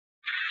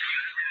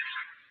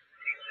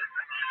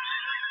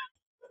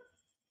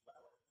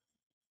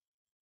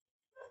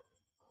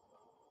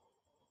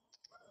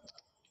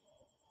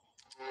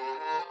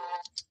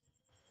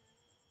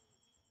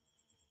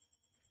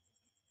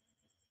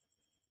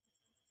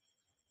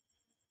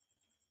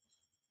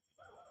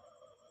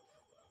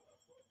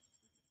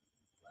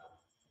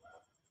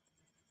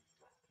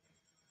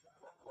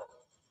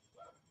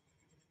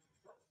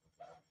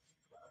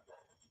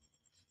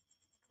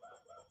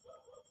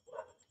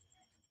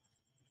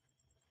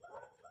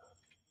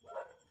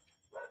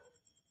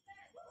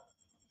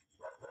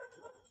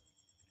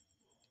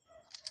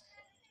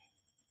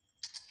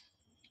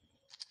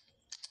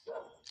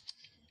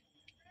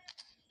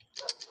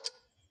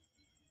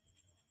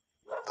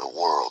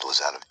was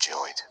out of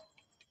joint.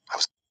 I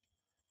was...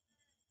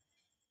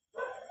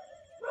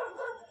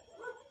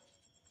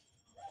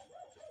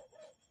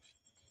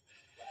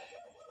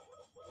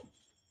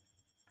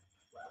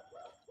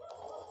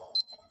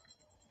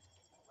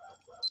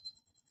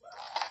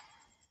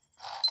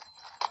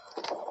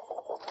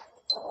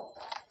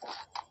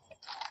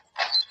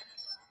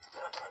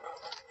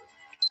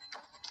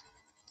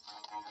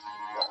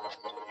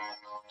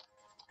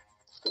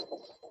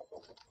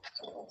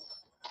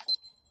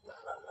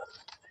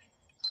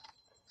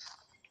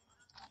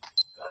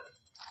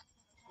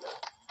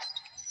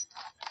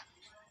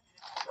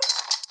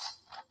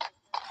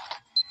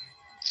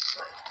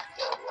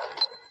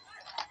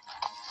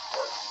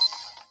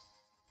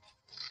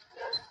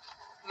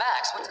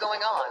 Max, what's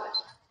going on?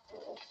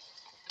 Whoa.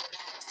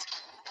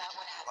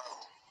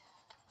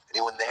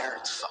 Anyone there?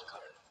 Fuck.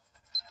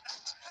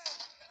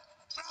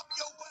 Drop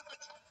your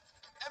weapons!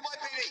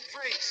 NYPD,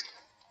 freeze!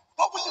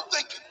 What were you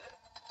thinking?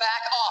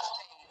 Back off,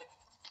 Payne.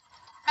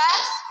 Max?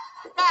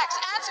 Max,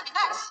 answer me,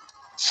 Max!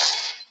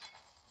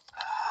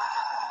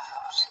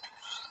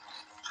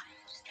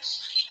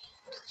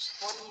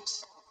 What are you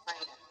so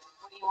afraid of?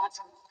 What do you want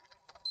from me?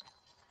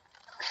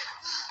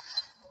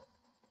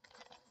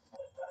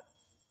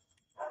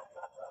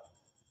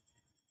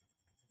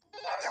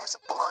 There was a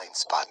blind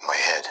spot in my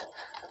head.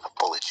 A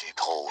bullet-shaped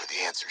hole where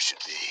the answer should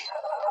be.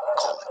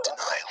 Call it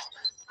denial.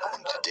 I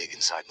wanted to dig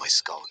inside my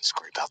skull and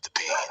scrape out the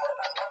pain.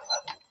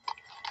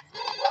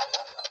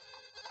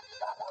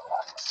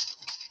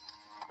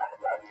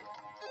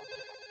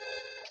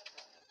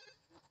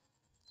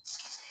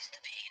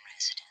 The Payne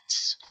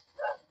residence.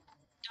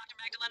 Dr.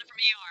 Magdalena from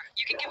ER.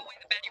 You can give away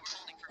the bed you were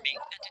holding for me.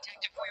 That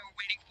detective we were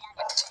waiting for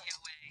with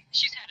TOA.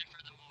 She's headed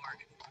for the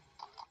morgue.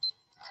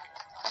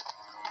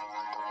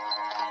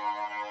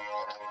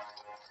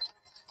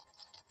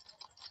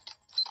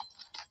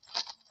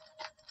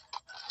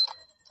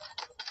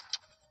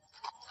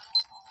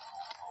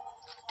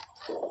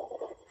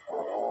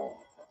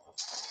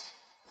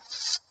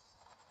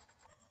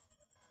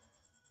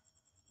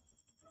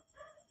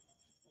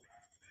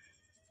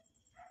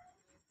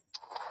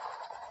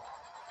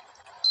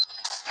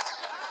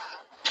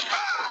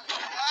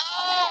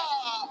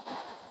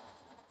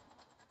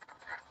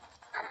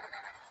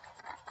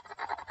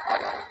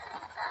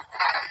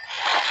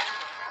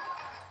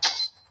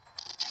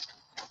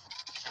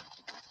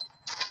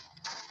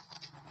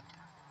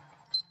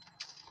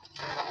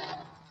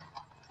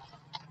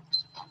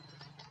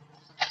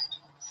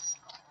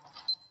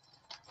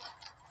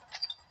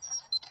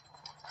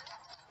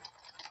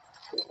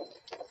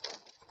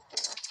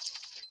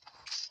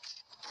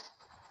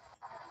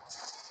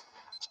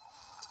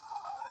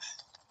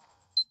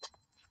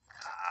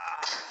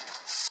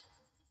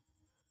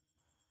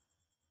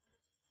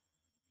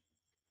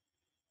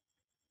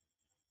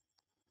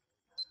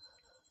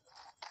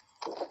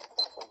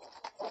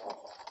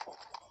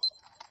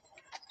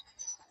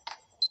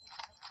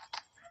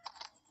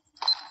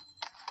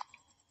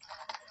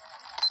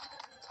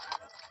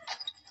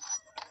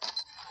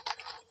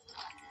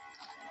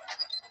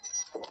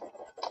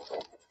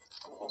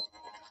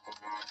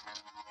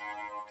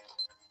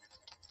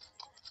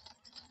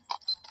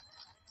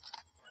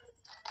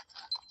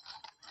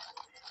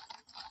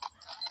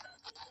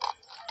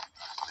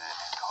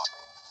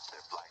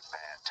 Their black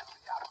van took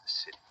me out of the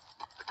city.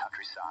 The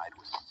countryside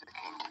was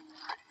sickeningly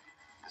pretty.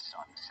 The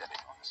sun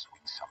setting on a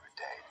sweet summer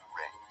day,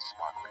 rain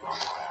sparkling on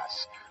the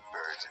grass,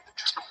 birds in the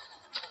trees.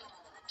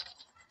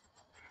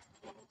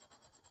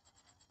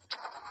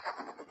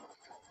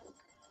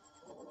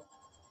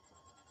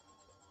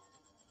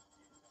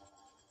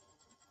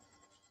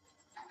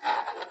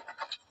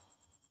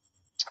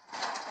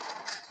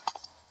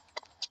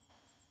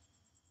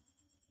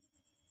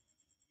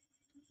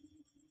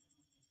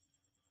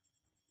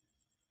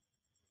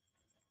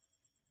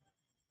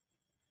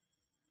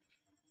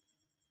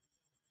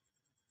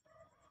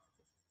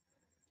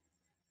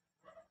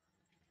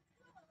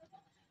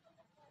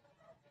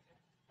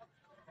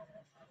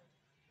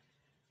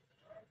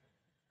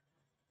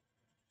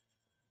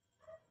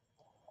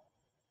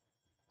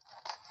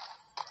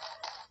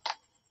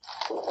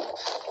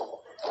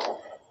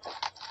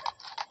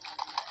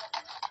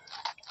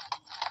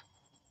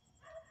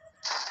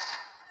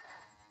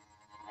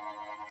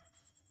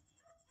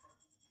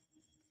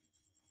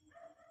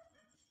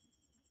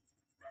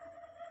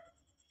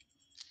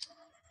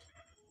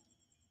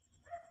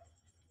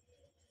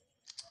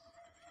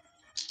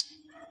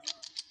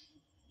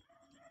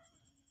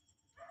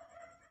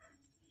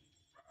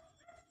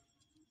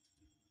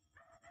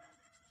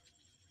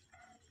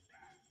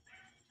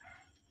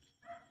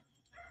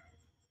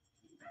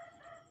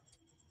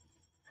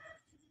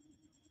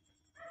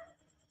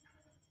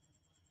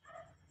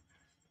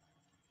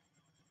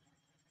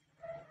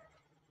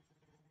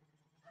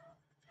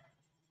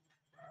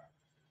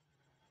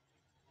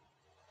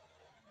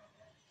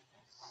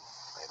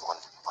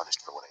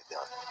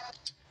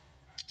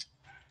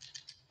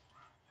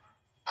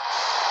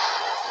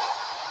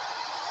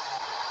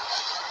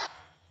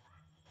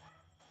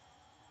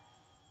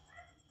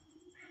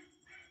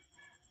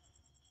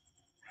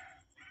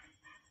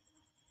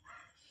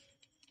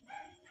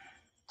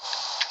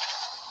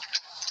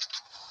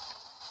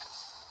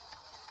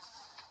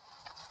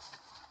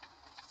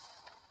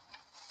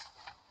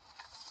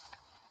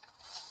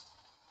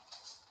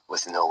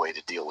 With no way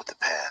to deal with the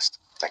past,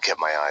 I kept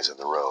my eyes on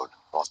the road,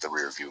 off the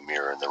rearview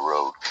mirror and the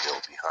road hill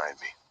behind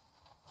me.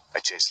 I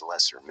chased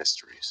lesser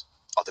mysteries,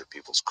 other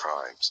people's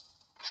crimes.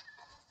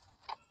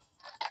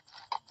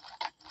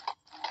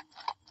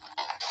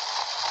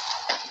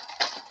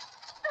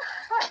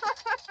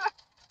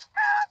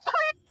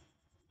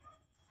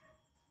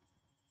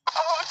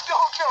 Oh,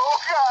 don't go,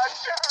 God,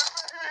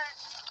 Jeremy!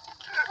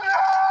 No!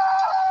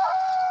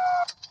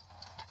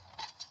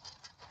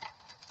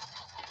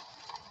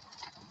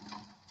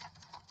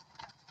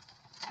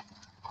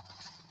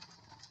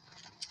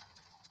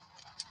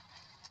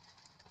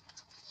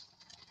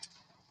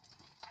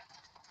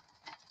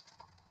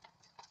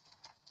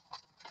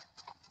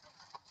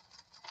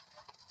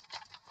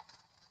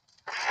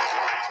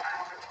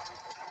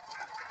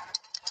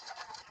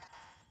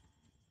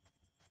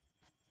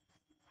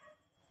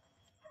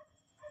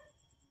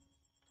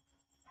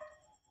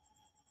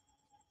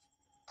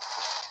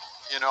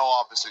 You know,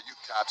 officer, you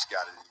cops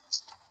got it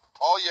easy.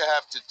 All you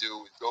have to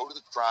do is go to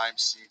the crime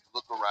scene,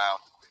 look around.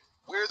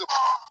 Where the...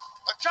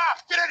 A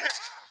cop! Get in here!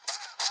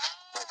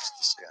 Mike's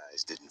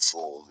disguise didn't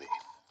fool me.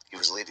 He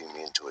was leading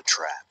me into a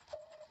trap.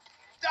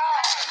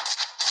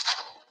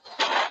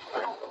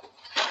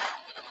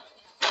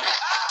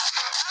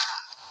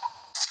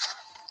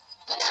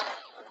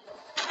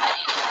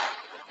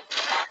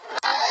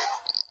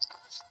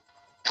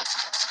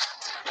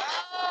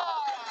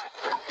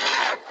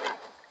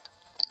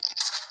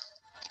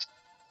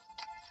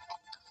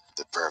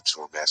 The perps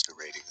were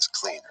masquerading as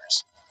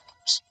cleaners.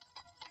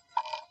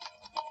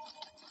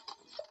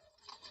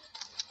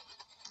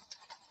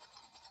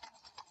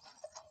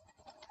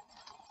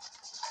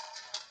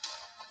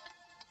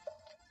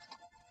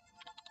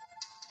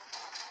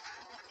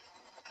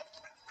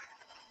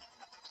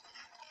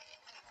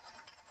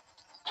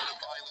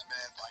 Violent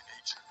man by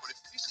nature, but it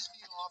pisses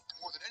me off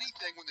more than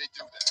anything when they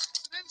do that.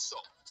 It's an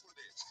insult. That's what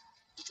it is.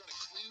 They're trying to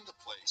clean the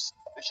place.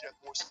 They should have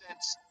more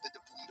sense than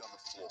to bleed on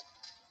the floor.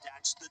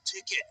 That's the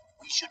ticket.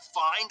 We should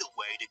find a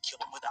way to kill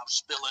him without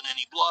spilling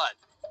any blood.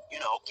 You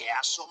know,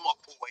 gas him or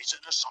poison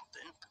or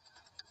something.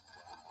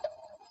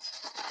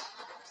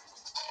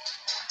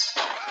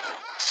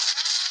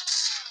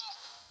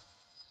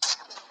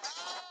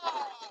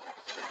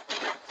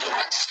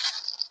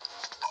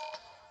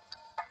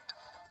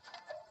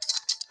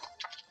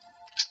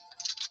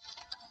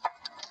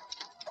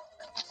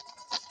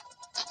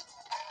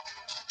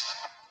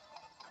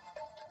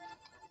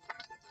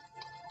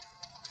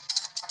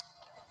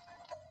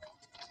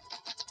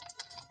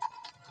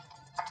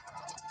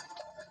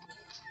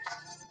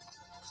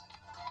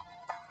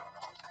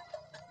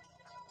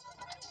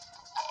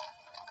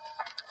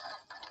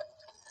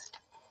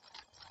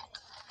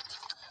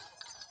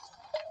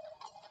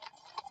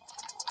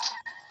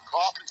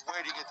 Coffin's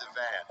waiting at the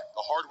van.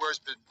 The hardware's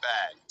been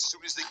bagged. As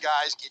soon as the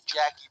guys get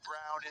Jackie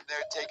Brown in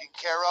there taken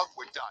care of,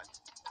 we're done.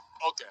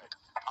 Okay,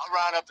 I'll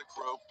round up the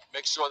crew,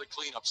 make sure the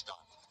cleanup's done.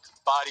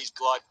 Bodies,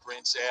 blood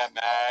prints, air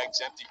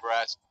mags, empty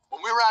brass.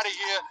 When we're out of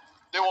here,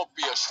 there won't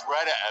be a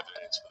shred of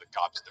evidence for the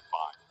cops to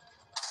find.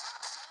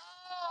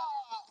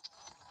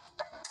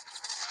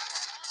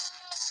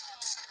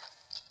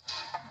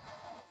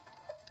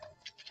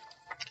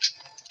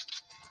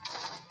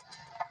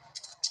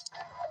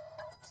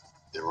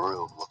 The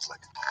room looked like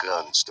a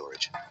gun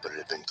storage, but it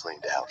had been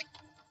cleaned out.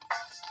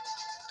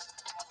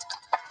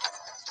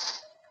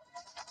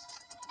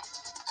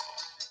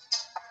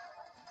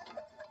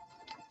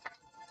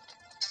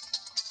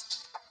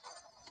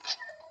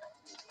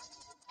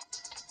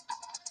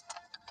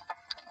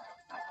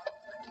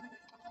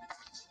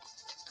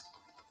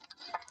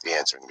 The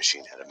answering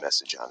machine had a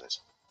message on it.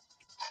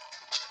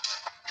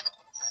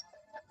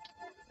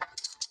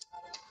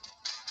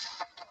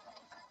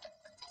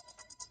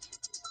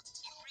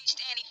 You've reached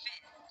Annie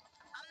Finn.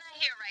 I'm not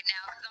here right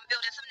now because I'm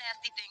building some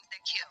nasty things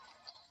that kill.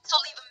 So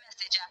leave a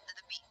message after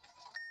the beep.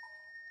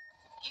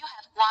 You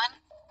have one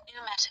new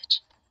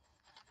message.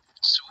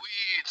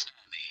 Sweet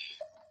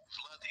Annie.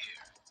 Flood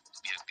here. To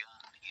be a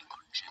gun in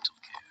more gentle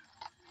care.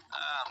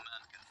 Ah,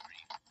 man can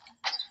breathe.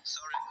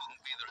 Sorry I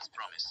couldn't be there as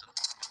promised, son.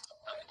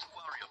 Nothing to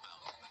worry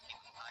about. Keep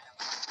an eye on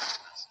the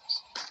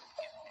circumstances.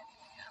 If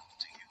anything happened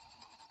to you,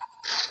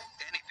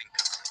 anything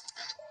comes up,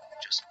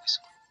 just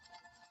whistle.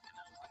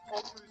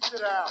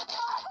 Sit down.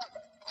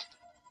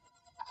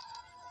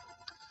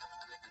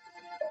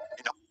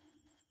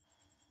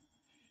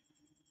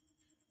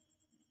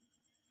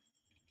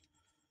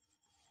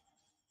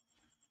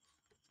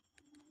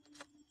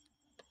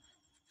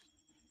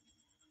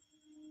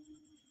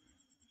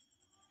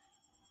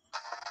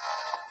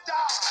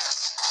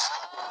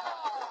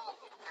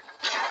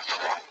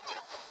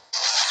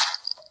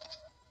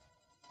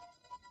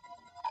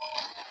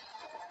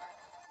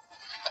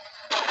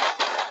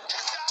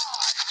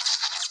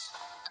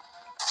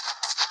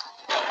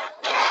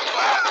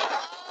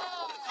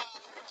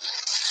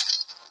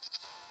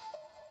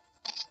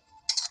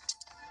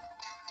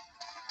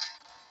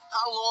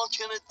 How long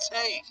can it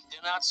take?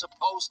 They're not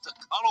supposed to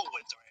cuddle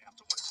with her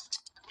afterwards.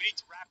 We need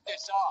to wrap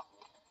this up.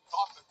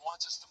 Coffin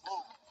wants us to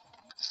move.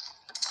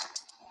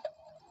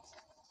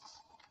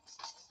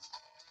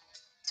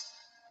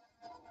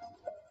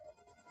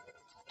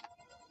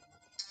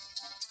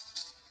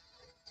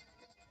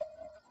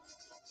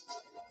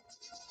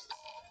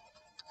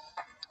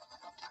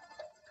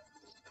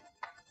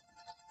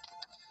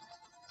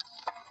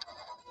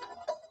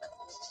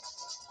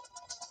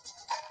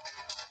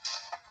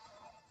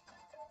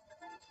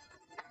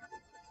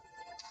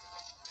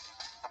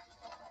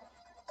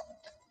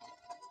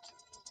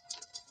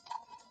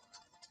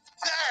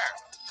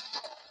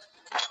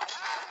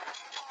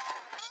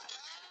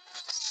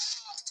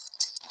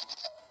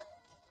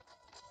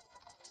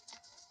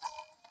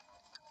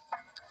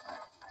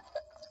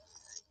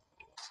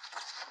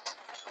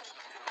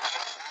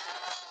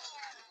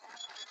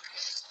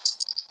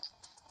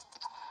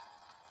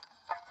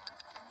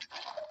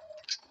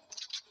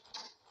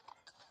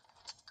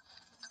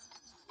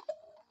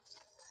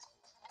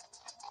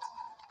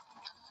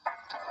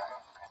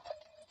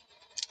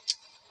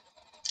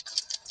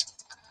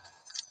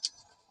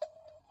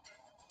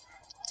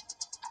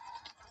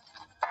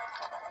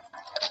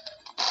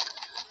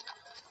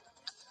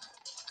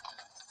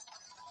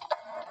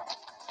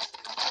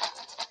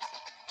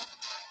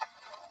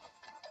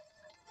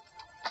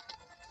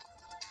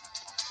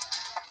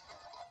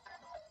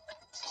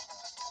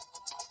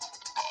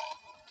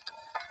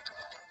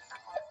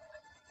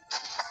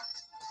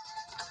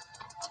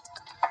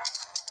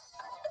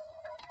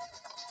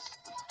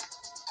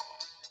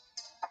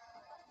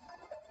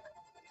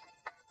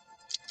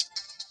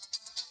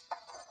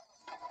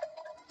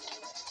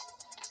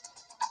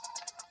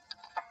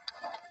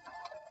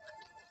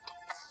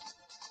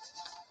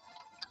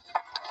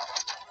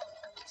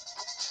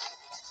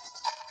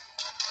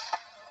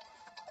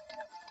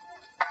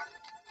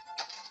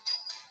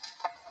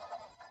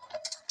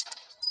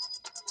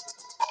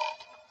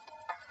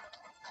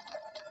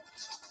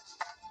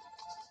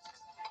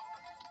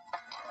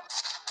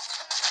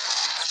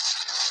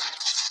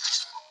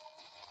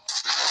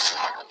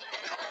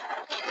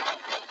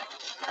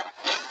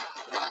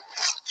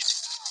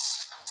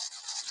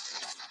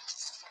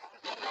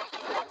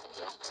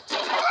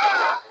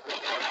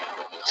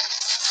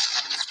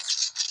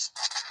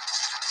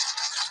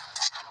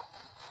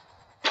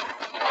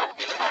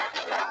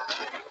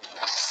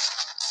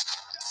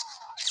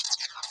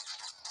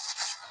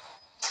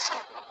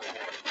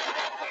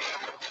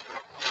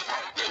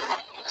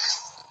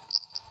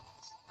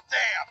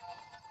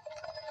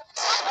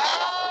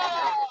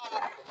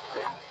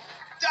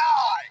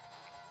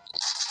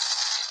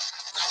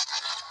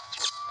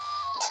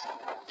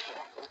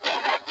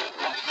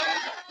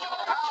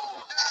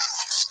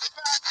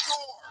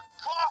 door.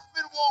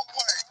 Kaufman won't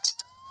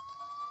wait.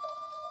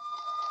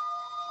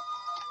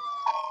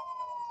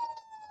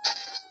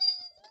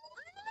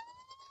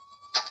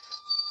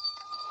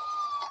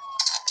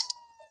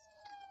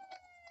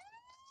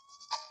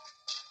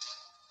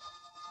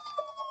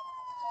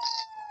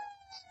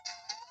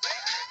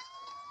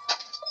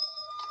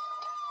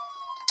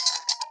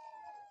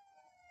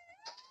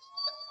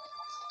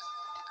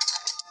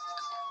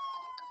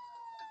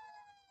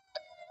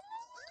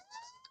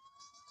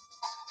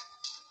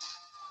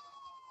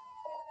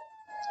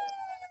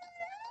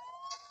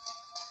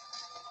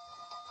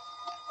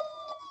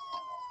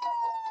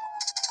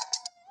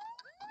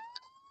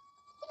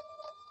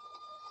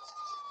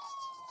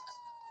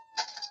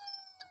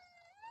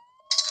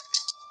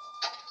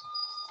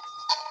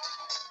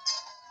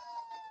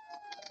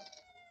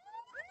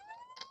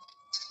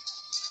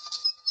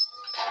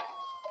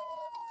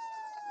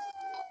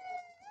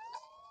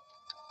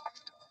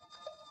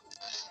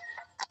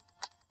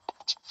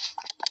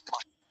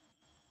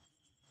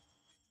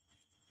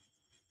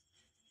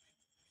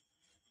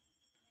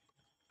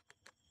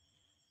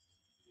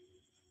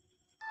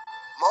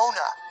 Mona!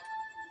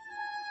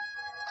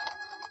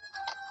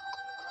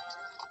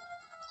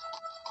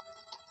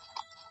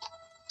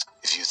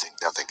 If you think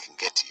nothing can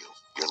get to you,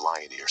 you're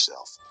lying to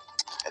yourself.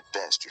 At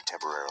best, you're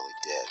temporarily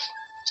dead.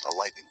 A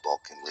lightning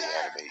bolt can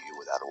reanimate you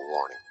without a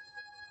warning.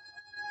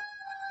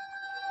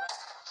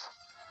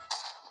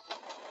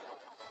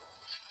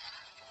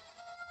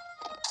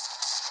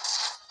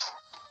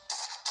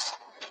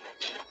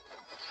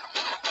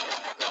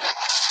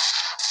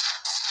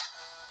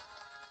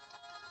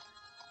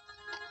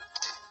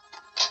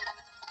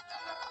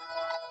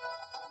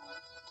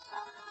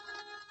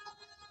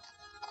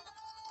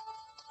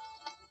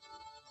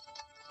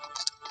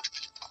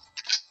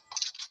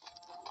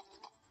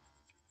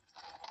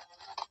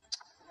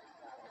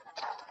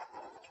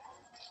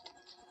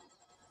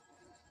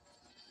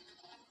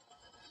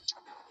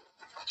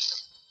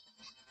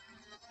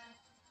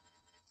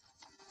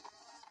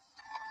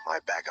 My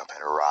backup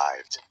had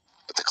arrived,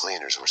 but the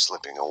cleaners were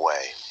slipping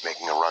away,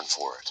 making a run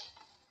for it.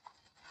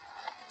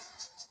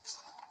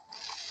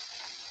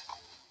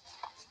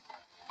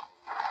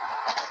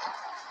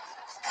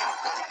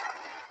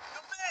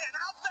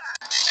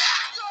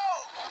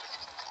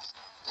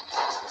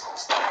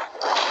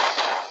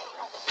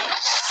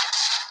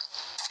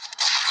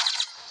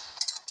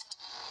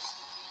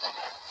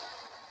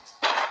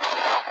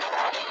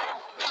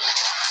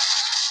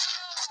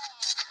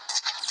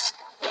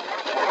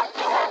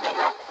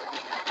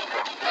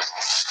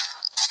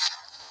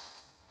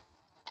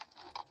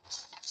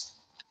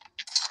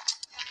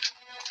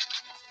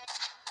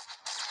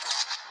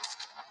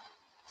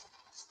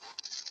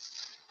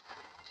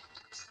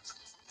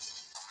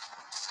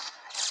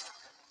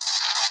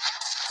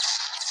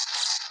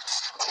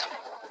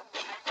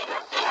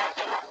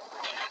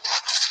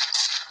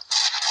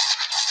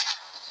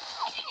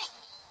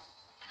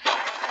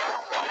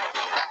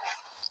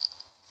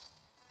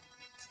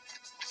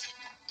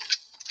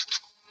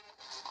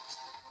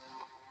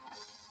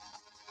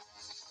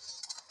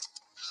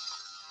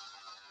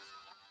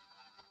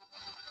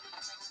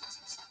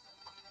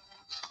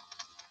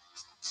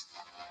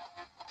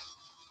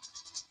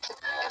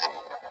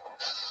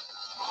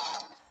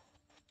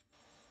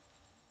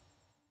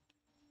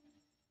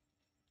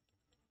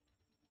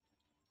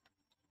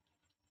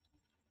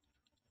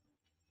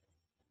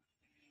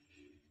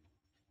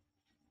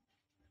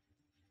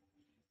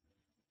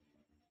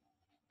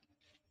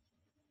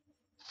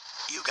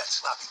 You got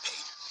sloppy, Payne.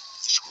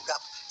 You screwed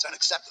up. It's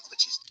unacceptable that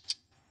she's...